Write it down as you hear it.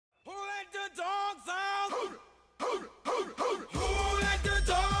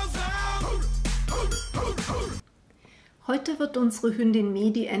Heute wird unsere Hündin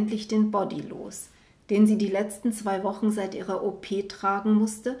Medy endlich den Body los, den sie die letzten 2 Wochen seit ihrer OP tragen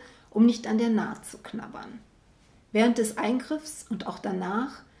musste, um nicht an der Naht zu knabbern. Während des Eingriffs und auch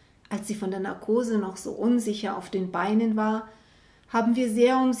danach, als sie von der Narkose noch so unsicher auf den Beinen war, haben wir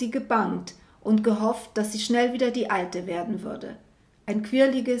sehr um sie gebangt und gehofft, dass sie schnell wieder die Alte werden würde. Ein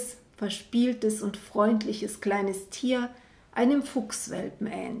quirliges, verspieltes und freundliches kleines Tier, einem Fuchswelpen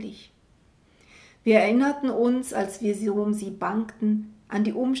ähnlich. Wir erinnerten uns, als wir so um sie bangten, an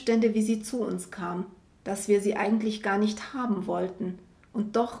die Umstände, wie sie zu uns kam, dass wir sie eigentlich gar nicht haben wollten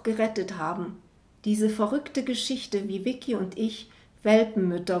und doch gerettet haben. Diese verrückte Geschichte, wie Vicky und ich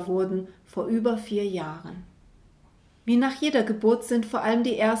Welpenmütter wurden vor über 4 Jahren. Wie nach jeder Geburt sind vor allem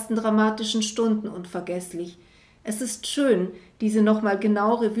die ersten dramatischen Stunden unvergesslich. Es ist schön, diese nochmal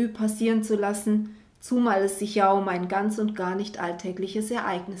genau Revue passieren zu lassen, zumal es sich ja um ein ganz und gar nicht alltägliches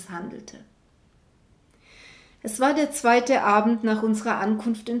Ereignis handelte. Es war der 2. Abend nach unserer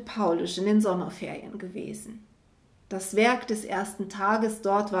Ankunft in Paulisch in den Sommerferien gewesen. Das Werk des ersten Tages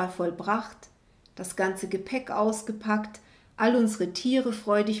dort war vollbracht, das ganze Gepäck ausgepackt, all unsere Tiere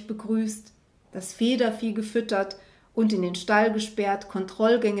freudig begrüßt, das Federvieh gefüttert und in den Stall gesperrt,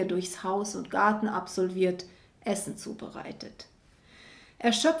 Kontrollgänge durchs Haus und Garten absolviert, Essen zubereitet.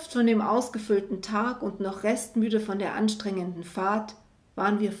 Erschöpft von dem ausgefüllten Tag und noch restmüde von der anstrengenden Fahrt,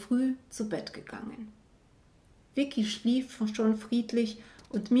 waren wir früh zu Bett gegangen. Vicky schlief schon friedlich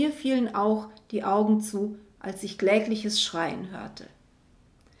und mir fielen auch die Augen zu, als ich klägliches Schreien hörte.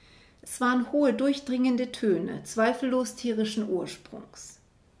 Es waren hohe, durchdringende Töne, zweifellos tierischen Ursprungs.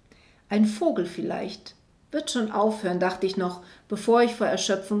 Ein Vogel vielleicht, wird schon aufhören, dachte ich noch, bevor ich vor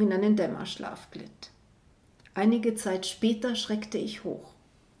Erschöpfung in einen Dämmerschlaf glitt. Einige Zeit später schreckte ich hoch.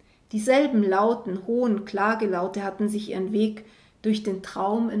 Dieselben lauten, hohen Klagelaute hatten sich ihren Weg durch den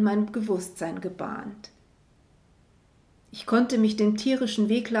Traum in mein Bewusstsein gebahnt. Ich konnte mich dem tierischen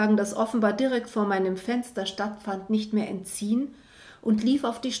Wehklagen, das offenbar direkt vor meinem Fenster stattfand, nicht mehr entziehen und lief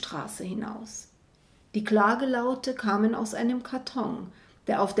auf die Straße hinaus. Die Klagelaute kamen aus einem Karton,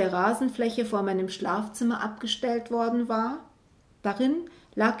 der auf der Rasenfläche vor meinem Schlafzimmer abgestellt worden war. Darin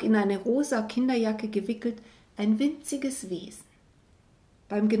lag in eine rosa Kinderjacke gewickelt ein winziges Wesen.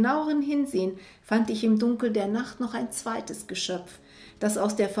 Beim genaueren Hinsehen fand ich im Dunkel der Nacht noch ein zweites Geschöpf, das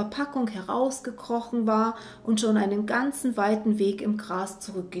aus der Verpackung herausgekrochen war und schon einen ganzen weiten Weg im Gras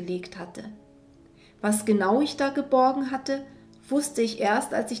zurückgelegt hatte. Was genau ich da geborgen hatte, wusste ich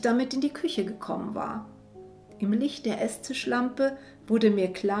erst, als ich damit in die Küche gekommen war. Im Licht der Esstischlampe wurde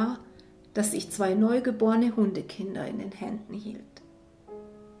mir klar, dass ich 2 neugeborene Hundekinder in den Händen hielt.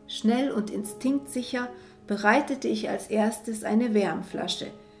 Schnell und instinktsicher bereitete ich als erstes eine Wärmflasche.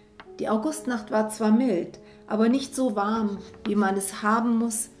 Die Augustnacht war zwar mild, aber nicht so warm, wie man es haben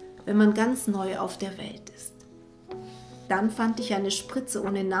muss, wenn man ganz neu auf der Welt ist. Dann fand ich eine Spritze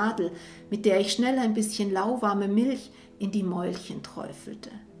ohne Nadel, mit der ich schnell ein bisschen lauwarme Milch in die Mäulchen träufelte.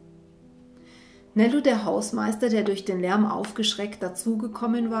 Nello, der Hausmeister, der durch den Lärm aufgeschreckt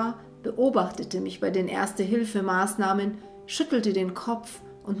dazugekommen war, beobachtete mich bei den Erste-Hilfe-Maßnahmen, schüttelte den Kopf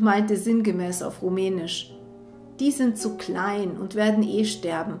und meinte sinngemäß auf Rumänisch: „Die sind zu klein und werden eh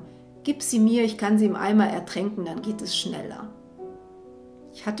sterben. Gib sie mir, ich kann sie im Eimer ertränken, dann geht es schneller."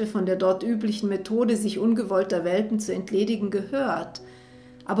 Ich hatte von der dort üblichen Methode, sich ungewollter Welpen zu entledigen, gehört.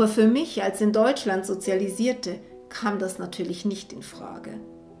 Aber für mich, als in Deutschland Sozialisierte, kam das natürlich nicht in Frage.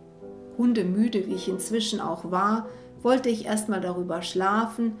 Hundemüde, wie ich inzwischen auch war, wollte ich erstmal darüber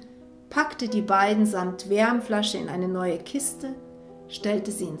schlafen, packte die beiden samt Wärmflasche in eine neue Kiste,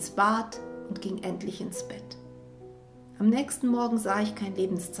 stellte sie ins Bad und ging endlich ins Bett. Am nächsten Morgen sah ich kein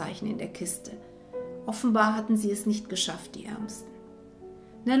Lebenszeichen in der Kiste. Offenbar hatten sie es nicht geschafft, die Ärmsten.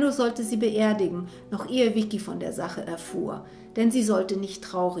 Nello sollte sie beerdigen, noch ehe Vicky von der Sache erfuhr, denn sie sollte nicht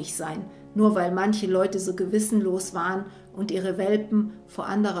traurig sein, nur weil manche Leute so gewissenlos waren und ihre Welpen vor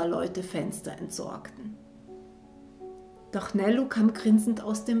anderer Leute Fenster entsorgten. Doch Nello kam grinsend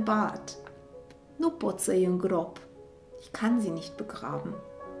aus dem Bad. „Nu pot să iei în grob." Ich kann sie nicht begraben.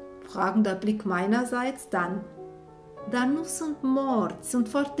 Fragender Blick meinerseits, dann: „Dar nu sunt morți, sunt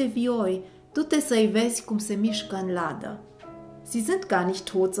foarte vioi, du-te să-i vezi cum se mișcă în ladă." Sie sind gar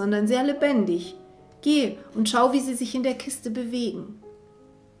nicht tot, sondern sehr lebendig. Geh und schau, wie sie sich in der Kiste bewegen.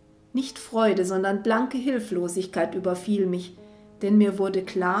 Nicht Freude, sondern blanke Hilflosigkeit überfiel mich, denn mir wurde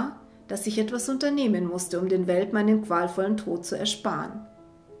klar, dass ich etwas unternehmen musste, um den Welpen einen qualvollen Tod zu ersparen.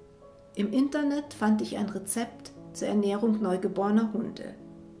 Im Internet fand ich ein Rezept zur Ernährung neugeborener Hunde.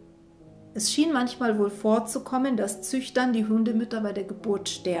 Es schien manchmal wohl vorzukommen, dass Züchtern die Hundemütter bei der Geburt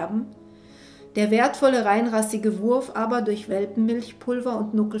sterben. der wertvolle reinrassige Wurf aber durch Welpenmilchpulver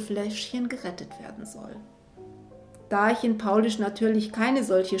und Nuckelfläschchen gerettet werden soll. Da ich in Paulisch natürlich keine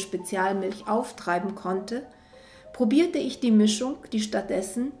solche Spezialmilch auftreiben konnte, probierte ich die Mischung, die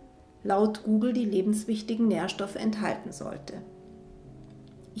stattdessen laut Google die lebenswichtigen Nährstoffe enthalten sollte.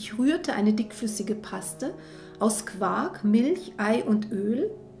 Ich rührte eine dickflüssige Paste aus Quark, Milch, Ei und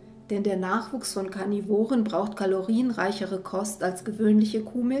Öl, denn der Nachwuchs von Karnivoren braucht kalorienreichere Kost als gewöhnliche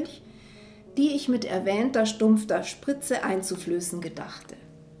Kuhmilch, die ich mit erwähnter stumpfer Spritze einzuflößen gedachte.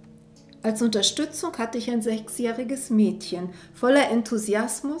 Als Unterstützung hatte ich ein 6-jähriges Mädchen voller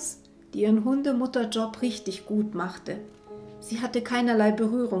Enthusiasmus, die ihren Hundemutterjob richtig gut machte. Sie hatte keinerlei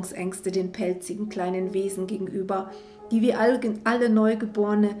Berührungsängste den pelzigen kleinen Wesen gegenüber, die wie alle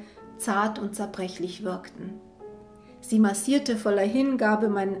Neugeborene zart und zerbrechlich wirkten. Sie massierte voller Hingabe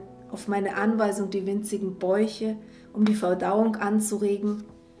auf meine Anweisung die winzigen Bäuche, um die Verdauung anzuregen.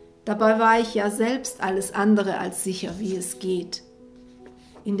 Dabei war ich ja selbst alles andere als sicher, wie es geht.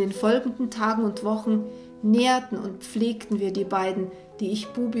 In den folgenden Tagen und Wochen nährten und pflegten wir die beiden, die ich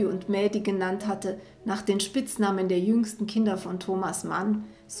Bubi und Medy genannt hatte, nach den Spitznamen der jüngsten Kinder von Thomas Mann,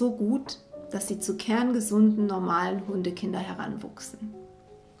 so gut, dass sie zu kerngesunden, normalen Hundekinder heranwuchsen.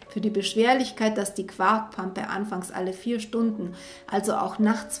 Für die Beschwerlichkeit, dass die Quarkpampe anfangs alle 4 Stunden, also auch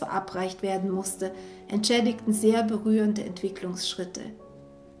nachts verabreicht werden musste, entschädigten sehr berührende Entwicklungsschritte.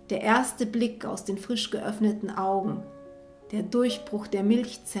 Der erste Blick aus den frisch geöffneten Augen, der Durchbruch der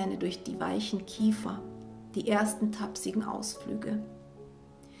Milchzähne durch die weichen Kiefer, die ersten tapsigen Ausflüge.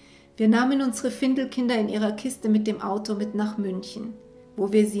 Wir nahmen unsere Findelkinder in ihrer Kiste mit dem Auto mit nach München,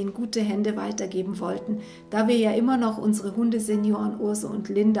 wo wir sie in gute Hände weitergeben wollten, da wir ja immer noch unsere Hundesenioren Urse und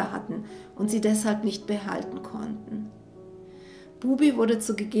Linda hatten und sie deshalb nicht behalten konnten. Bubi wurde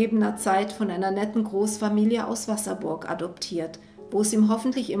zu gegebener Zeit von einer netten Großfamilie aus Wasserburg adoptiert, wo es ihm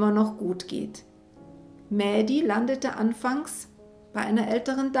hoffentlich immer noch gut geht. Medy landete anfangs bei einer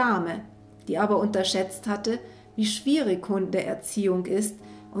älteren Dame, die aber unterschätzt hatte, wie schwierig Hundeerziehung ist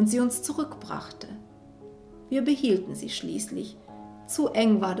und sie uns zurückbrachte. Wir behielten sie schließlich. Zu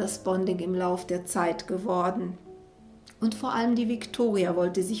eng war das Bonding im Lauf der Zeit geworden. Und vor allem die Viktoria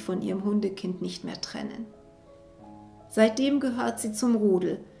wollte sich von ihrem Hundekind nicht mehr trennen. Seitdem gehört sie zum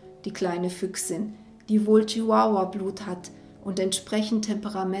Rudel, die kleine Füchsin, die wohl Chihuahua-Blut hat und entsprechend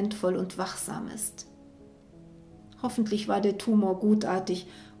temperamentvoll und wachsam ist. Hoffentlich war der Tumor gutartig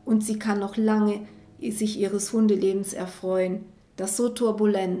und sie kann noch lange sich ihres Hundelebens erfreuen, das so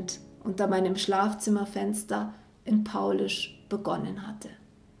turbulent unter meinem Schlafzimmerfenster in Paulisch begonnen hatte.